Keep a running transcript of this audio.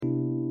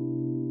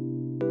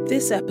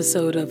This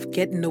episode of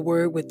Get in the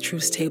Word with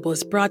Truth's Table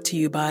is brought to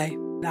you by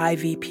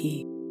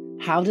IVP.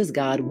 How does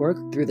God work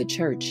through the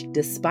church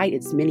despite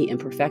its many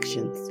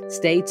imperfections?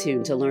 Stay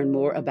tuned to learn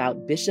more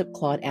about Bishop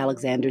Claude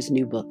Alexander's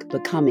new book,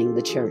 Becoming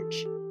the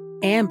Church.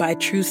 And by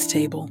Truth's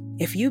Table.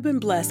 If you've been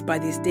blessed by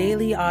these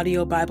daily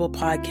audio Bible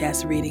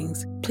podcast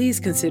readings, please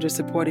consider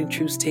supporting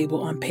Truth's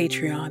Table on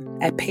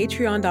Patreon at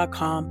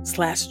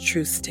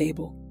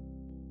patreon.com/truthstable.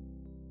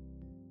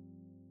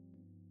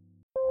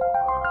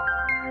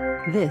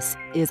 This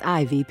is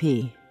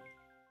IVP.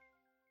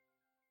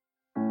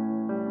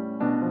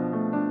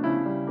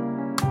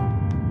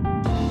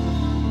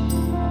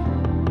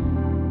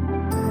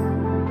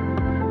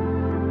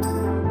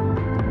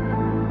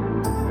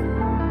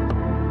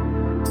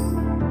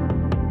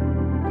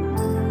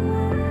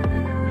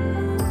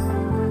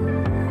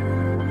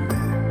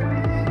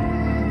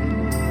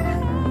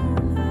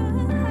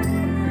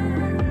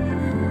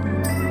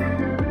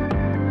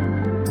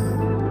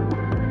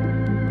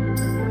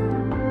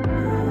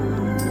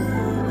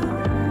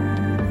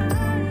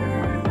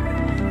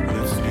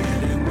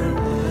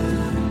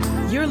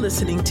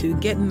 Listening to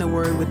Get in the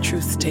Word with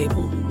Truth's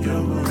Table.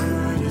 Your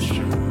word is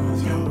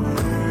truth, your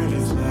word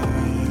is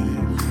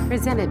life.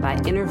 Presented by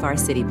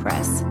InterVarsity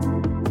Press.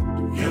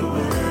 Your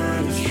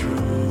word is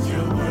truth,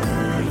 your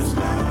word is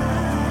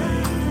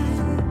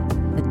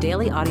life. A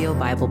daily audio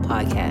Bible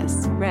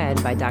podcast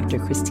read by Dr.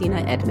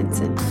 Christina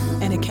Edmondson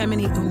and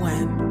Ekemini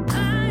Uwen.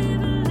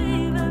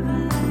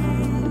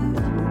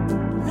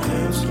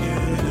 Let's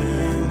get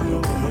in the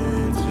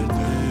word today.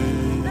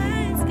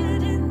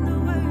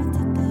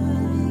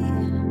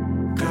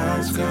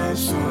 God's got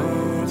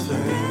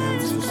something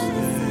to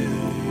say.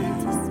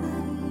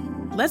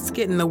 Let's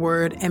get in the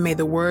Word, and may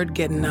the Word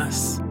get in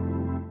us.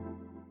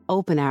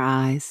 Open our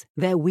eyes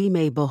that we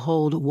may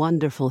behold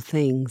wonderful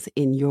things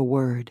in your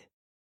word.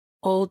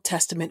 Old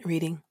Testament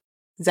reading,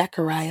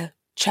 Zechariah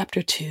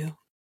chapter 2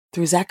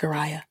 through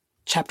Zechariah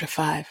chapter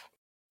 5.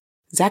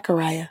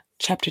 Zechariah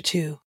chapter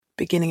 2,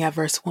 beginning at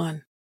verse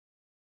 1.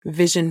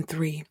 Vision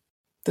 3,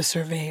 the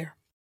surveyor.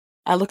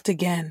 I looked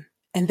again,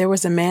 and there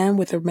was a man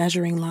with a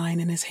measuring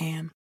line in his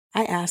hand.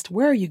 I asked,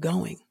 "Where are you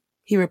going?"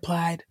 He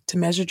replied, "To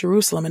measure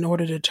Jerusalem in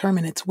order to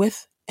determine its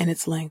width and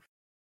its length."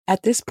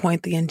 At this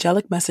point, the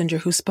angelic messenger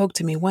who spoke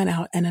to me went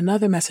out, and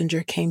another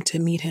messenger came to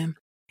meet him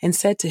and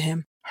said to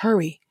him,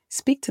 "Hurry,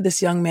 speak to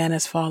this young man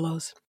as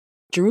follows.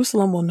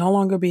 Jerusalem will no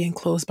longer be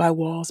enclosed by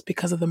walls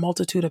because of the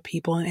multitude of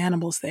people and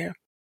animals there.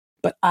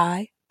 But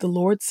I, the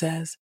Lord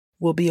says,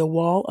 will be a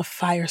wall of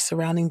fire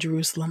surrounding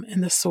Jerusalem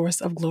and the source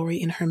of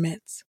glory in her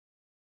midst.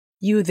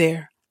 You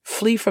there,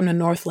 flee from the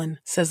northland,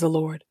 says the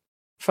Lord.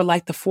 For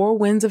like the four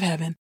winds of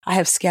heaven, I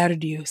have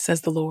scattered you,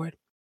 says the Lord.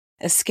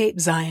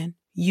 Escape, Zion,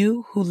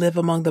 you who live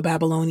among the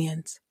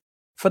Babylonians.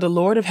 For the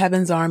Lord of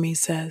heaven's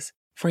armies says,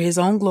 for his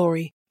own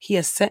glory, he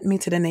has sent me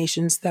to the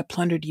nations that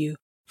plundered you.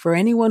 For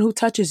anyone who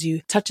touches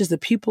you touches the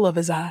pupil of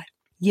his eye.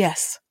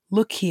 Yes,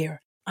 look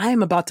here, I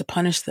am about to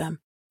punish them,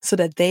 so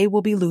that they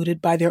will be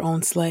looted by their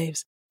own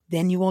slaves.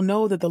 Then you will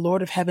know that the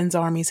Lord of heaven's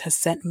armies has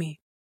sent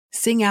me.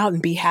 Sing out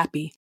and be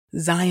happy,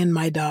 Zion,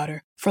 my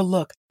daughter, for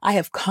look, I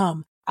have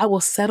come. I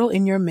will settle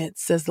in your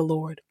midst, says the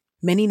Lord.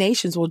 Many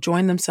nations will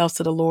join themselves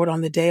to the Lord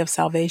on the day of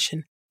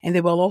salvation, and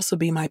they will also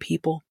be my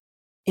people.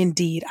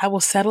 Indeed, I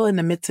will settle in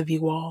the midst of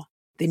you all.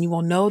 Then you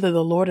will know that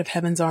the Lord of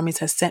heaven's armies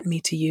has sent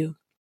me to you.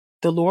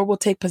 The Lord will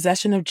take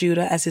possession of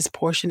Judah as his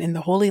portion in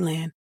the Holy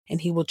Land,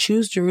 and he will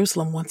choose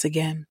Jerusalem once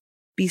again.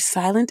 Be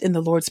silent in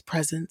the Lord's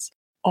presence,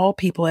 all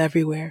people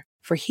everywhere,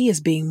 for he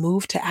is being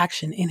moved to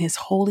action in his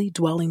holy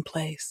dwelling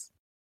place.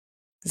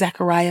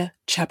 Zechariah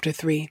chapter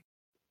 3,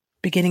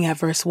 beginning at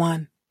verse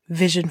 1,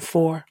 Vision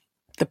 4,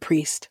 the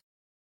priest.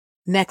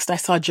 Next I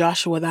saw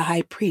Joshua the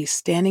high priest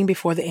standing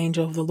before the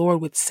angel of the Lord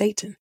with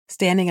Satan,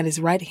 standing at his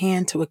right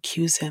hand to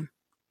accuse him.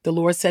 The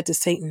Lord said to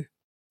Satan,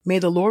 "May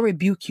the Lord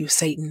rebuke you,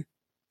 Satan.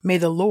 May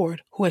the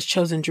Lord, who has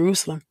chosen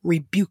Jerusalem,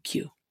 rebuke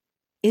you.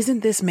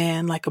 Isn't this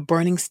man like a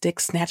burning stick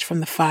snatched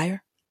from the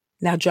fire?"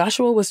 Now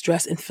Joshua was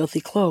dressed in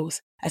filthy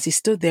clothes as he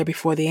stood there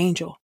before the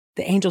angel.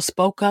 The angel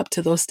spoke up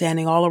to those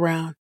standing all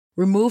around,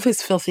 "Remove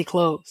his filthy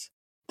clothes."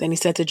 Then he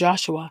said to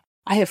Joshua,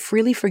 "I have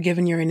freely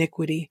forgiven your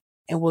iniquity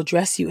and will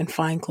dress you in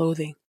fine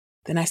clothing."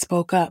 Then I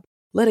spoke up,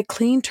 "Let a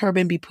clean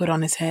turban be put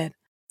on his head."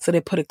 So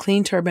they put a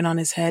clean turban on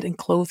his head and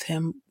clothed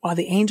him while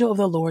the angel of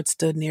the Lord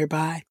stood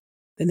nearby.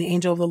 Then the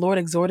angel of the Lord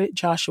exhorted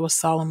Joshua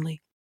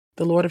solemnly.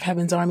 The Lord of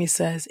heaven's army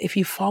says, "If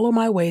you follow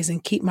my ways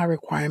and keep my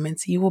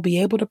requirements, you will be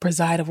able to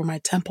preside over my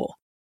temple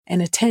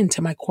and attend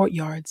to my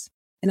courtyards,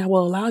 and I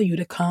will allow you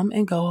to come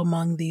and go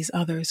among these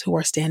others who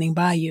are standing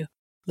by you.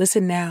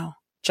 Listen now,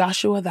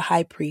 Joshua the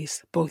high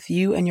priest, both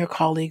you and your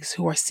colleagues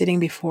who are sitting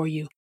before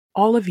you,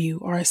 all of you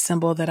are a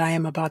symbol that I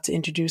am about to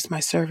introduce my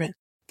servant,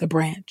 the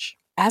branch.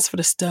 As for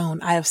the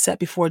stone I have set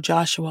before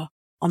Joshua,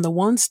 on the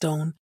one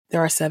stone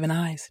there are 7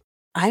 eyes.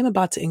 I am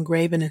about to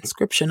engrave an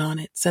inscription on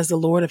it, says the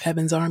Lord of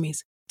heaven's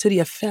armies, to the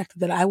effect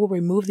that I will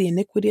remove the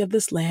iniquity of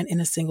this land in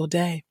a single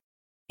day.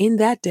 In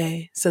that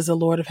day, says the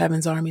Lord of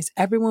heaven's armies,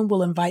 everyone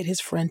will invite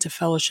his friend to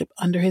fellowship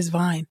under his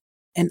vine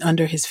and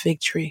under his fig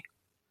tree.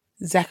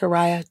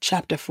 Zechariah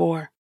chapter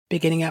 4,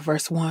 beginning at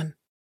verse 1.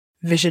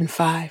 Vision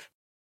 5,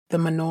 the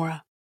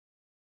menorah.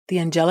 The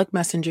angelic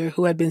messenger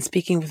who had been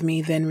speaking with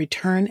me then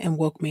returned and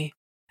woke me,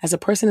 as a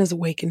person is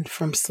awakened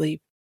from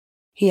sleep.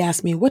 He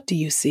asked me, "What do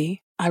you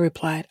see?" I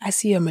replied, "I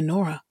see a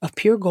menorah of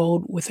pure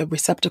gold with a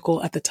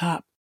receptacle at the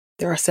top.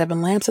 There are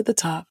 7 lamps at the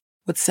top,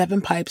 with 7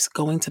 pipes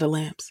going to the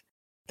lamps.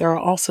 There are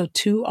also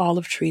 2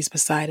 olive trees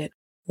beside it,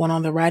 one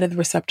on the right of the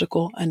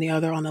receptacle and the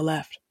other on the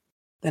left."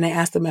 Then I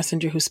asked the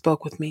messenger who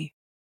spoke with me,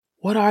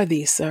 "What are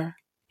these, sir?"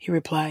 He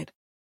replied,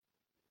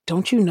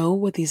 "Don't you know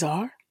what these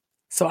are?"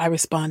 So I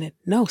responded,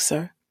 "No,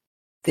 sir."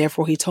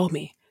 Therefore he told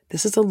me,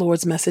 "This is the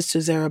Lord's message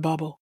to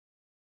Zerubbabel.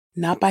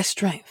 Not by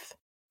strength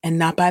and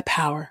not by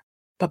power,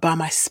 but by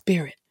my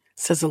spirit,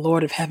 says the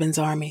Lord of heaven's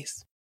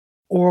armies."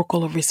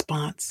 Oracle of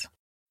response.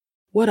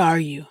 What are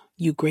you,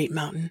 you great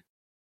mountain?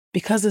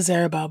 Because of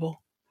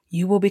Zerubbabel,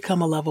 you will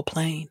become a level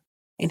plain,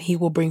 and he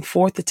will bring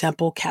forth the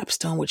temple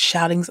capstone with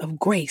shoutings of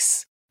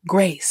grace,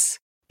 grace,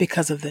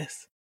 because of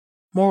this.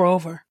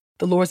 Moreover,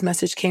 the Lord's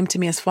message came to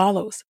me as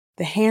follows: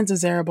 the hands of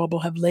Zerubbabel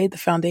have laid the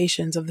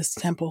foundations of this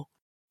temple,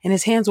 and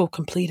his hands will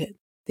complete it.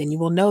 Then you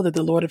will know that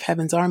the Lord of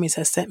heaven's armies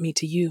has sent me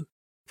to you.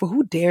 For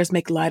who dares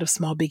make light of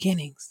small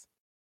beginnings?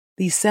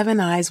 These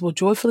 7 eyes will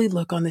joyfully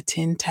look on the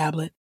tin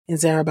tablet in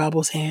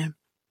Zerubbabel's hand.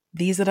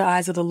 These are the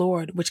eyes of the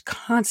Lord, which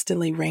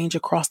constantly range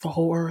across the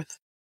whole earth.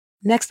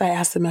 Next I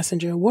asked the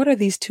messenger, "What are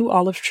these 2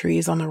 olive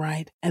trees on the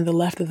right and the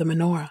left of the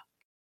menorah?"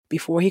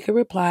 Before he could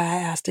reply, I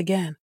asked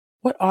again,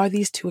 "What are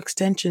these 2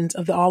 extensions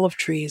of the olive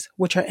trees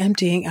which are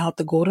emptying out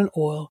the golden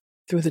oil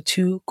through the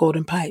 2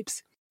 golden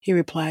pipes?" He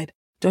replied,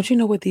 "Don't you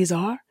know what these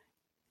are?"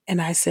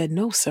 And I said,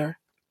 "No, sir."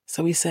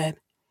 So he said,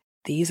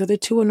 "These are the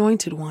 2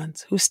 anointed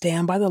ones who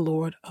stand by the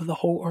Lord of the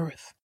whole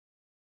earth."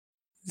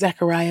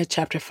 Zechariah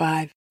chapter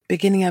 5,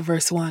 beginning at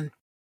verse 1.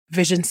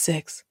 Vision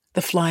 6,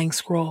 the flying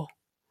scroll.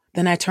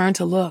 Then I turned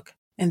to look,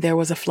 and there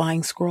was a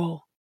flying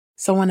scroll.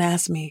 Someone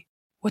asked me,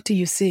 "What do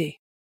you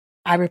see?"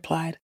 I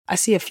replied, "I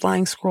see a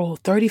flying scroll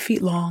 30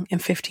 feet long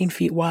and 15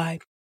 feet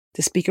wide."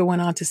 The speaker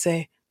went on to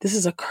say, "This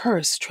is a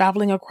curse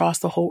traveling across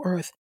the whole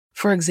earth.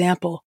 For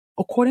example,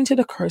 according to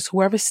the curse,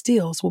 whoever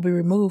steals will be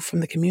removed from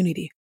the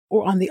community.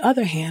 Or on the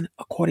other hand,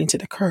 according to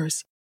the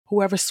curse,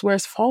 whoever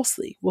swears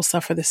falsely will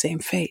suffer the same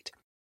fate.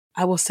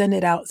 I will send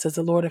it out, says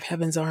the Lord of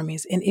heaven's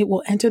armies, and it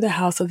will enter the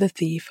house of the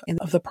thief and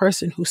of the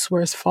person who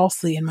swears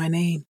falsely in my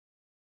name.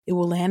 It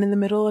will land in the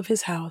middle of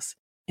his house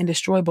and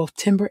destroy both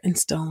timber and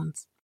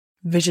stones."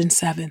 Vision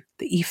 7,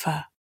 the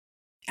ephah.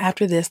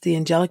 After this, the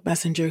angelic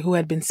messenger who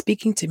had been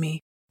speaking to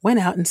me went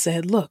out and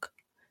said, "Look,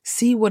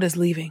 see what is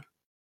leaving."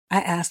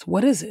 I asked,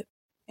 "What is it?"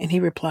 And he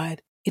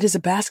replied, "It is a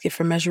basket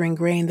for measuring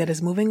grain that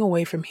is moving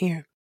away from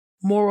here."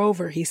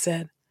 Moreover, he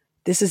said,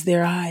 "This is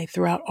their eye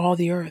throughout all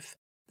the earth."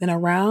 Then a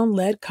round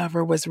lead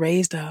cover was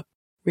raised up,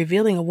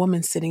 revealing a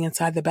woman sitting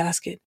inside the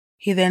basket.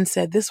 He then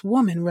said, "This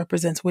woman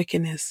represents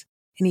wickedness."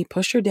 And he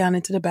pushed her down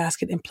into the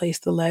basket and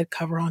placed the lead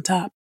cover on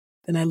top.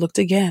 Then I looked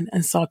again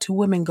and saw 2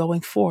 women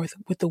going forth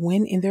with the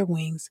wind in their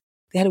wings.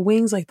 They had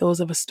wings like those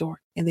of a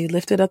stork, and they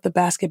lifted up the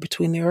basket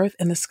between the earth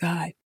and the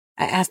sky.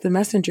 I asked the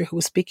messenger who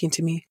was speaking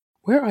to me,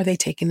 "Where are they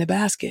taking the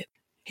basket?"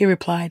 He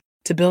replied,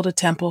 "To build a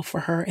temple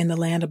for her in the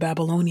land of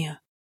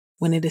Babylonia.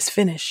 When it is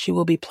finished, she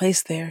will be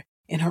placed there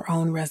in her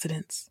own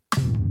residence."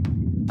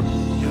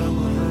 Your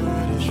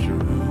word is true.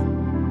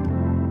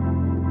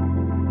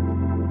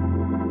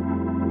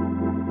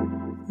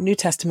 New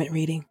Testament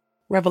reading,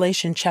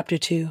 Revelation chapter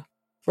 2,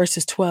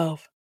 verses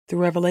 12 through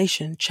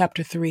Revelation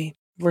chapter 3,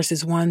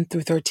 verses 1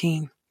 through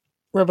 13.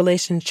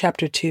 Revelation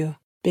chapter 2,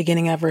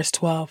 beginning at verse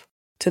 12.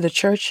 To the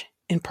church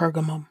in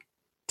Pergamum.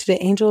 To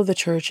the angel of the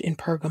church in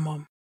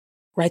Pergamum,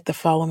 write the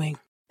following.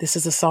 This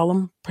is a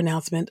solemn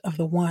pronouncement of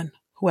the one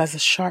who has a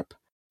sharp,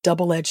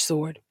 double-edged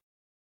sword.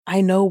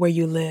 I know where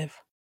you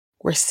live,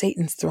 where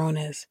Satan's throne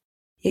is,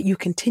 yet you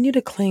continue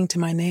to cling to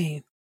my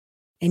name,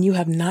 and you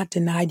have not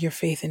denied your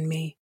faith in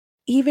me,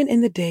 even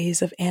in the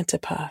days of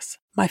Antipas,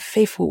 my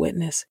faithful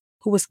witness,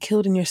 who was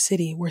killed in your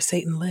city where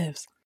Satan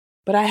lives.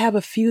 But I have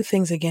a few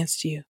things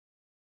against you.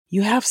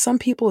 You have some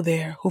people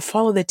there who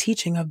follow the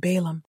teaching of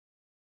Balaam,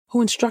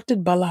 who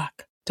instructed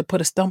Balak to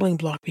put a stumbling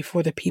block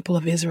before the people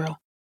of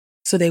Israel,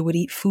 so they would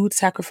eat food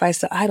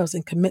sacrificed to idols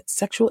and commit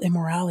sexual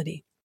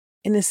immorality.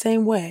 In the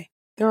same way,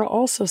 there are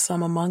also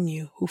some among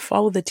you who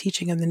follow the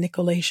teaching of the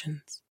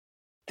Nicolaitans.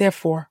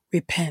 Therefore,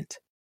 repent.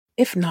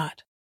 If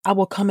not, I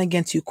will come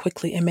against you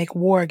quickly and make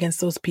war against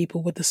those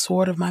people with the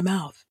sword of my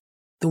mouth.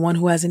 The one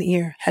who has an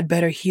ear had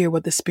better hear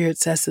what the Spirit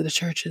says to the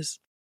churches.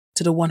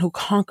 To the one who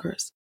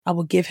conquers, I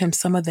will give him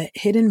some of the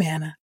hidden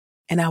manna,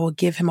 and I will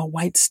give him a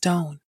white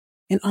stone.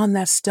 And on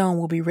that stone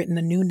will be written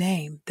a new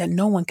name that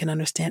no one can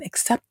understand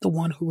except the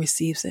one who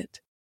receives it.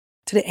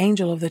 To the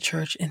angel of the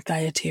church in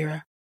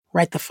Thyatira,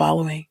 write the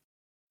following.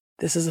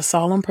 This is a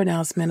solemn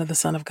pronouncement of the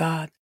Son of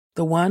God,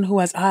 the one who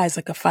has eyes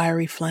like a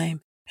fiery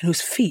flame and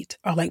whose feet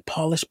are like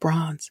polished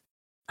bronze.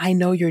 I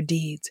know your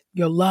deeds,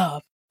 your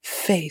love,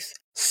 faith,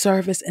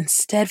 service, and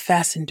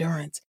steadfast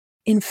endurance.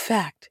 In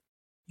fact,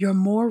 your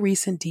more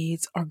recent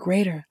deeds are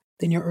greater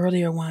than your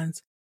earlier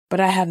ones. But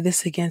I have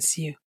this against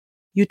you.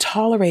 You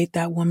tolerate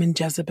that woman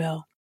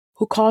Jezebel,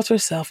 who calls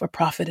herself a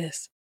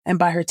prophetess, and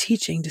by her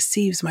teaching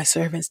deceives my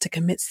servants to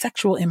commit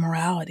sexual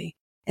immorality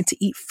and to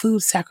eat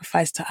food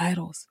sacrificed to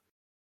idols.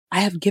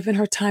 I have given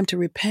her time to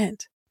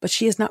repent, but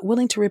she is not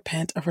willing to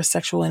repent of her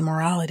sexual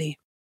immorality.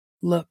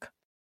 Look,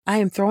 I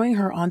am throwing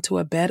her onto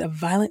a bed of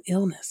violent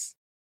illness,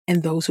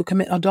 and those who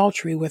commit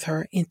adultery with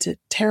her into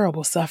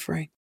terrible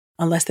suffering,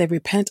 unless they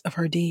repent of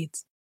her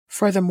deeds.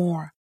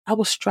 Furthermore, I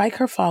will strike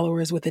her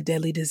followers with a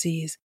deadly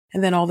disease,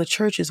 and then all the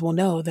churches will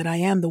know that I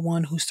am the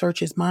one who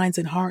searches minds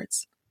and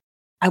hearts.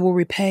 I will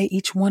repay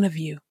each one of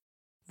you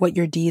what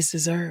your deeds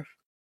deserve.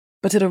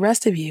 But to the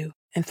rest of you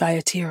in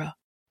Thyatira,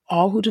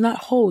 all who do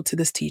not hold to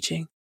this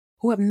teaching,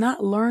 who have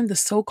not learned the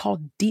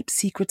so-called deep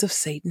secrets of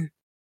Satan,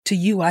 to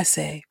you I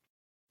say,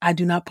 I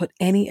do not put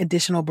any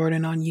additional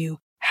burden on you.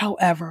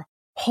 However,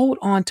 hold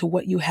on to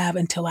what you have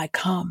until I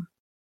come.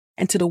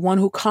 And to the one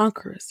who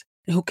conquers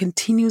and who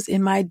continues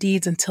in my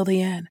deeds until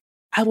the end,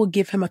 I will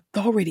give him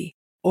authority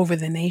over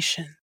the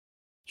nation.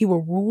 He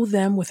will rule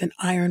them with an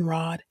iron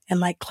rod, and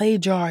like clay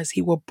jars,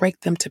 he will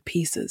break them to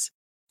pieces.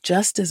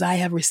 Just as I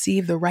have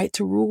received the right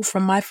to rule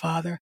from my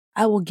Father,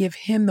 I will give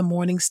him the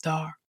morning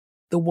star.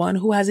 The one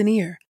who has an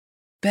ear,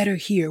 better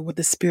hear what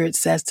the Spirit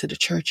says to the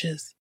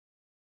churches.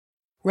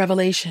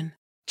 Revelation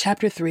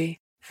chapter 3,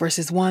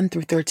 verses 1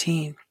 through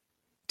 13.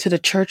 To the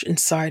church in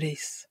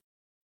Sardis.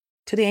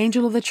 To the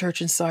angel of the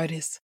church in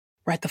Sardis,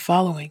 write the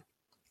following.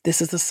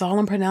 This is the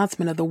solemn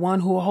pronouncement of the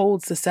one who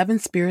holds the 7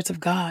 spirits of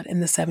God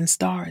and the 7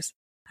 stars.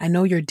 I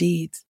know your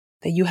deeds,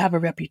 that you have a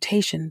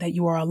reputation, that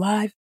you are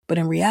alive, but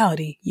in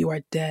reality you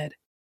are dead.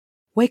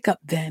 Wake up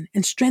then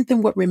and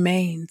strengthen what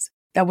remains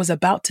that was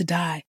about to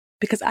die,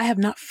 because I have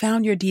not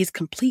found your deeds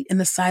complete in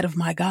the sight of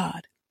my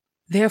God.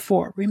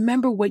 Therefore,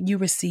 remember what you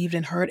received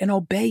and heard and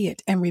obey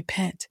it and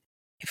repent.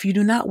 If you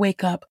do not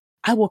wake up,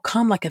 I will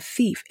come like a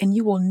thief, and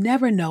you will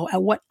never know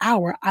at what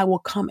hour I will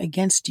come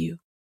against you.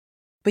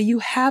 But you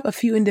have a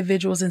few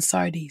individuals in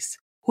Sardis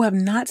who have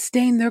not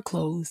stained their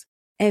clothes,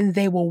 and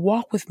they will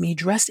walk with me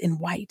dressed in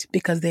white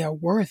because they are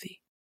worthy.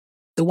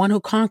 The one who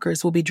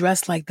conquers will be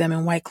dressed like them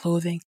in white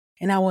clothing,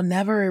 and I will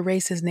never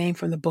erase his name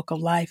from the book of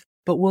life,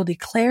 but will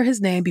declare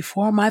his name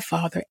before my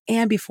Father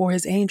and before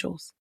his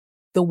angels.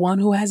 The one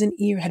who has an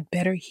ear had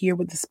better hear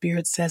what the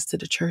Spirit says to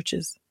the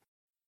churches.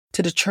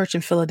 To the church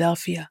in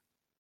Philadelphia.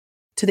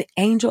 To the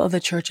angel of the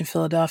church in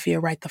Philadelphia,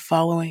 write the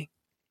following.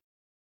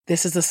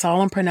 This is the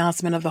solemn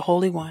pronouncement of the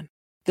Holy One,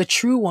 the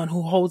true one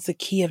who holds the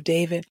key of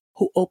David,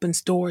 who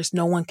opens doors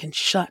no one can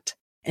shut,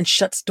 and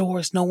shuts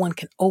doors no one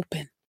can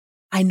open.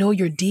 I know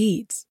your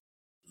deeds.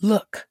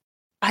 Look,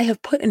 I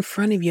have put in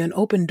front of you an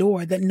open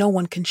door that no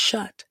one can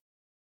shut.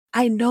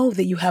 I know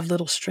that you have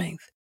little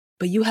strength,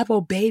 but you have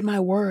obeyed my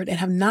word and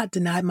have not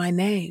denied my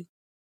name.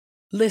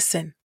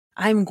 Listen,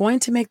 I am going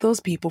to make those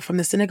people from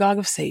the synagogue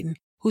of Satan,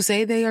 who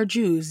say they are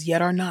Jews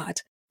yet are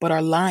not, but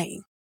are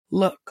lying.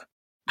 Look,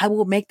 I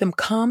will make them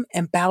come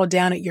and bow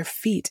down at your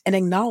feet and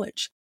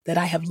acknowledge that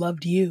I have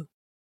loved you.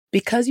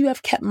 Because you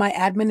have kept my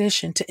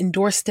admonition to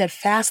endure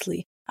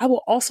steadfastly, I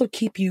will also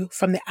keep you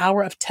from the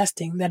hour of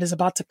testing that is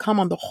about to come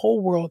on the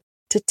whole world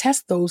to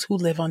test those who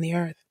live on the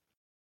earth.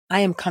 I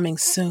am coming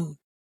soon.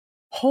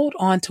 Hold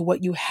on to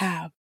what you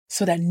have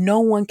so that no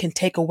one can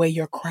take away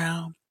your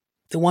crown.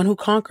 The one who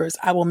conquers,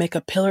 I will make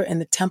a pillar in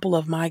the temple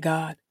of my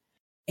God,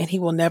 and he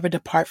will never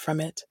depart from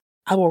it.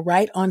 I will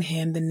write on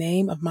him the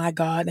name of my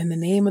God and the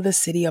name of the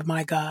city of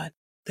my God,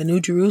 the New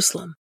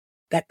Jerusalem,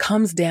 that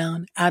comes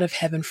down out of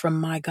heaven from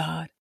my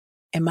God,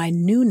 and my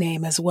new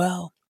name as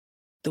well.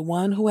 The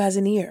one who has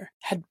an ear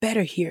had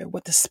better hear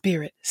what the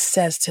Spirit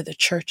says to the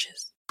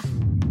churches.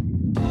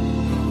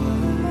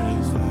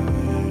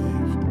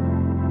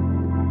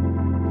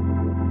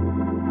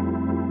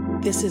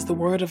 This is the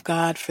word of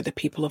God for the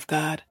people of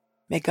God.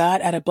 May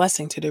God add a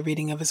blessing to the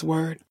reading of his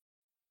word.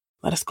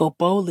 Let us go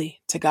boldly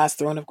to God's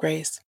throne of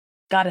grace.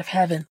 God of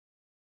heaven,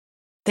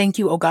 thank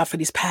you, O God, for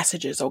these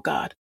passages, O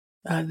God,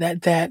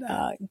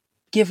 that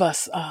give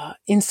us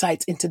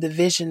insights into the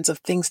visions of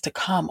things to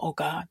come, O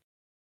God.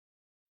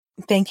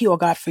 Thank you, O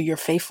God, for your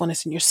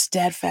faithfulness and your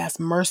steadfast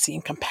mercy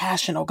and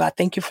compassion, O God.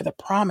 Thank you for the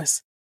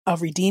promise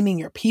of redeeming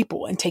your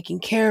people and taking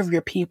care of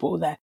your people,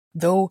 that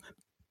though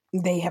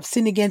they have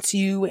sinned against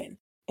you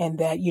and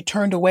that you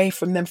turned away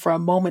from them for a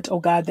moment,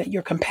 O God, that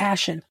your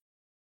compassion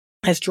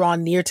has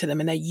drawn near to them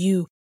and that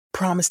you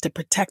promise to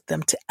protect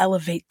them, to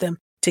elevate them,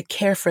 to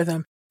care for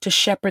them, to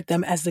shepherd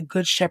them as the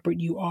good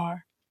shepherd you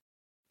are.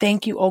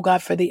 Thank you, O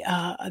God, for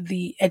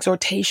the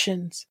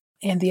exhortations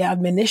and the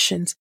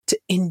admonitions to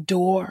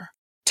endure,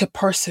 to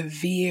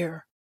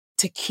persevere,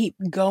 to keep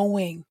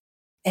going,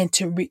 and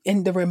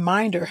and the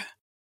reminder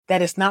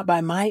that it's not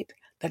by might,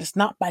 that it's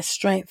not by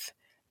strength,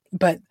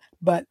 but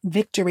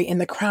victory in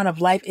the crown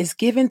of life is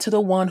given to the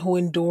one who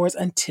endures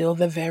until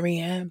the very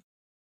end.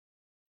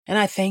 And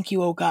I thank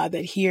you, O God,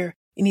 that here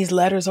in these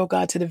letters, O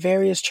God, to the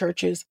various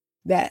churches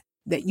that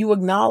you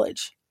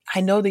acknowledge.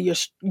 I know that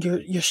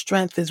your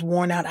strength is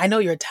worn out. I know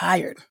you're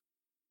tired,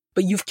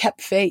 but you've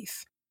kept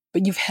faith,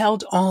 but you've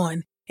held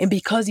on And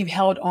because you've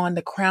held on,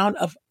 the crown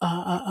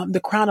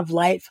of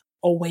life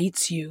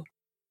awaits you.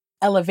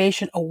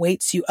 Elevation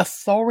awaits you.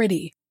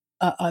 Authority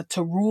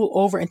to rule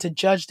over and to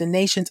judge the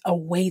nations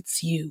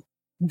awaits you.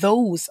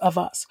 Those of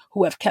us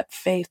who have kept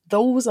faith,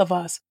 those of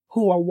us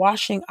who are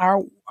washing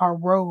our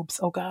robes,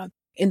 oh God,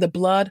 in the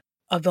blood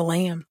of the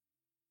Lamb.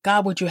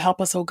 God, would you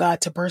help us, oh God,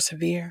 to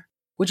persevere?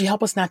 Would you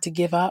help us not to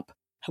give up?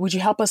 Would you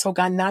help us, oh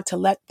God, not to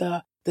let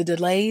the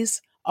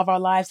delays of our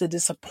lives, the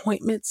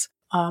disappointments,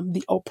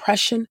 the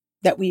oppression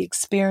that we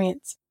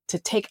experience, to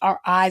take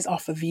our eyes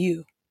off of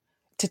you,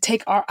 to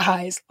take our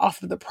eyes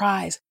off of the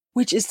prize,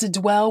 which is to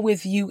dwell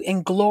with you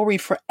in glory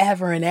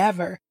forever and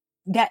ever.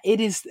 That it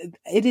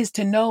is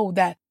to know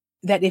that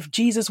if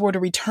Jesus were to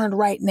return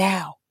right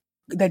now,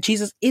 that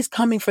Jesus is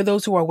coming for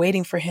those who are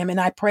waiting for him. And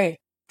I pray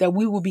that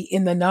we will be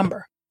in the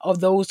number of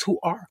those who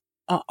are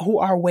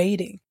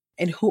waiting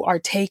and who are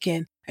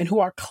taken and who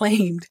are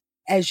claimed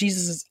as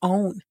Jesus'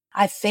 own.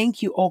 I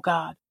thank you, oh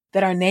God,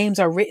 that our names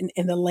are written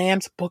in the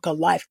Lamb's book of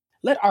life.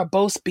 Let our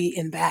boast be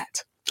in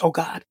that, oh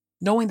God,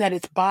 knowing that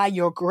it's by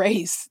your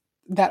grace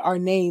that our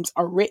names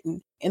are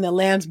written in the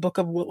Lamb's book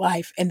of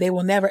life and they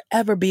will never,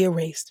 ever be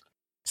erased.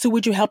 So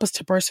would you help us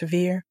to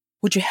persevere?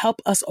 Would you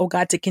help us, oh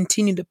God, to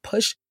continue to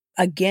push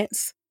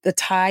against the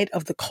tide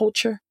of the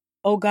culture?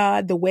 Oh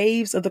God, the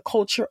waves of the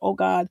culture, oh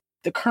God,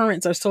 the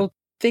currents are so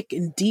thick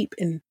and deep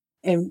and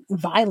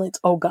violent,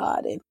 oh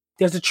God. And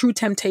there's a true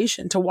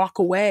temptation to walk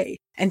away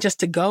and just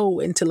to go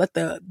and to let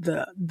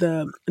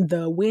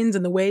the winds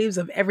and the waves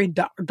of every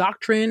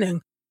doctrine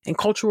and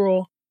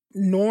cultural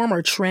norm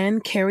or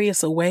trend carry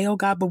us away, oh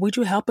God. But would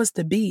you help us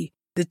to be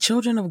the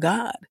children of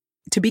God,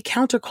 to be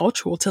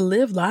countercultural, to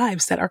live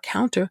lives that are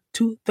counter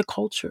to the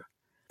culture,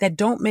 that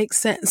don't make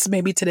sense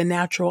maybe to the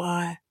natural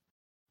eye.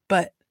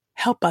 But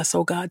help us,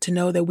 oh God, to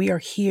know that we are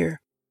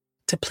here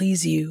to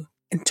please you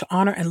and to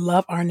honor and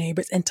love our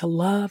neighbors and to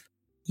love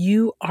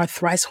you, our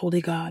thrice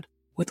holy God,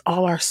 with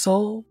all our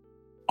soul,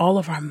 all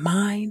of our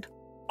mind,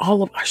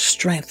 all of our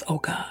strength, oh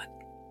God.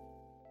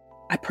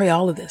 I pray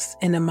all of this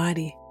in the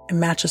mighty and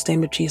matchless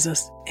name of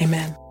Jesus.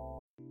 Amen.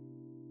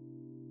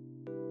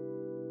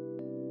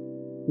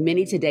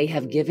 Many today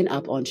have given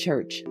up on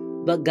church,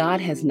 but God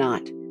has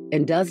not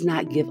and does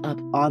not give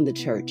up on the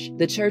church.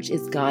 The church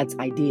is God's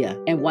idea,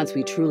 and once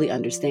we truly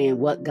understand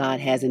what God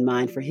has in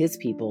mind for his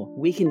people,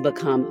 we can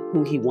become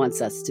who he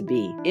wants us to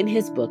be. In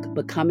his book,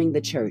 Becoming the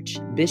Church,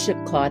 Bishop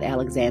Claude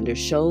Alexander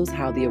shows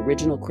how the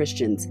original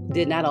Christians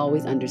did not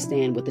always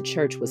understand what the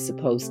church was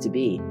supposed to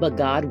be, but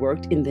God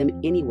worked in them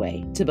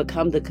anyway to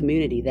become the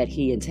community that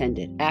he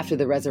intended. After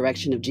the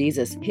resurrection of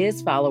Jesus,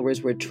 his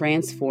followers were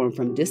transformed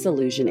from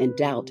disillusion and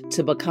doubt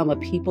to become a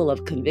people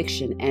of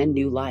conviction and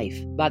new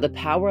life. By the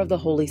power of the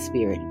Holy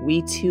Spirit,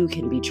 we too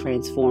can be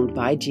transformed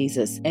by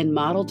Jesus and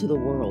model to the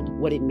world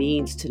what it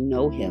means to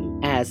know him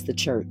as the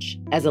church.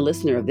 As a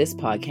listener of this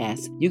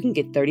podcast, you can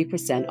get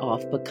 30%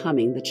 off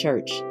Becoming the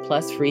Church,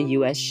 plus free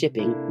U.S.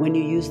 shipping when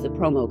you use the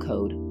promo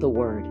code, The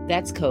Word.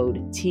 That's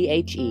code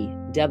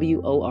THEWORD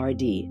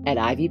at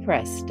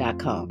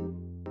ivypress.com.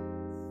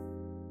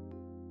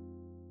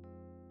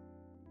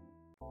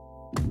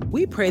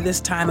 We pray this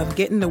time of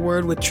Getting the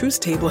Word with Truth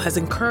Table has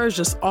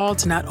encouraged us all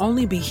to not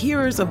only be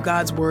hearers of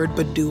God's Word,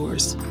 but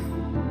doers.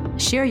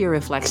 Share your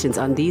reflections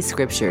on these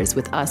scriptures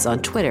with us on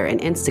Twitter and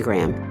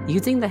Instagram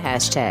using the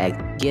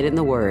hashtag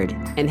 #GetInTheWord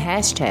and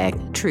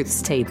hashtag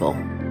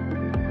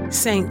 #TruthsTable.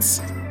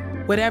 Saints,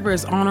 whatever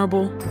is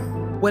honorable,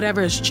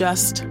 whatever is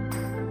just,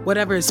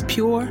 whatever is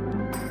pure,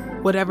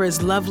 whatever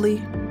is lovely,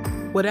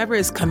 whatever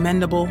is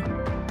commendable,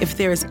 if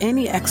there is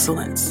any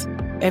excellence,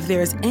 if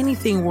there is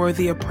anything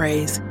worthy of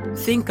praise,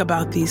 think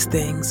about these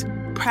things,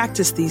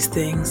 practice these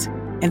things,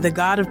 and the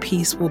God of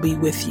peace will be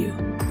with you.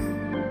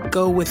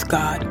 Go with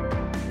God.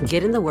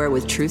 Get in the Word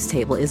with Truth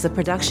Table is a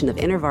production of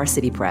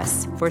InterVarsity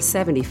Press. For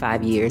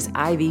 75 years,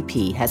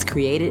 IVP has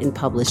created and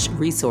published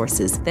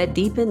resources that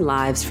deepen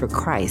lives for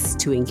Christ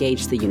to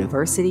engage the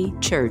university,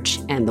 church,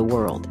 and the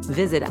world.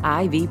 Visit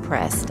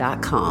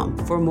ivpress.com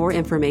for more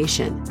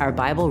information. Our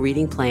Bible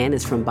reading plan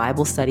is from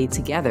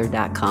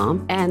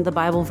BibleStudyTogether.com, and the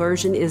Bible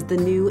version is the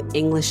new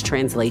English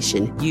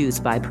translation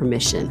used by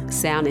permission.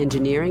 Sound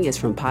engineering is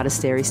from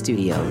Podastery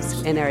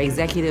Studios, and our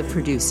executive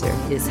producer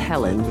is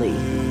Helen Lee.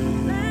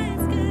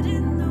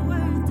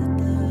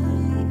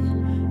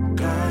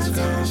 God's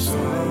got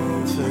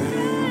something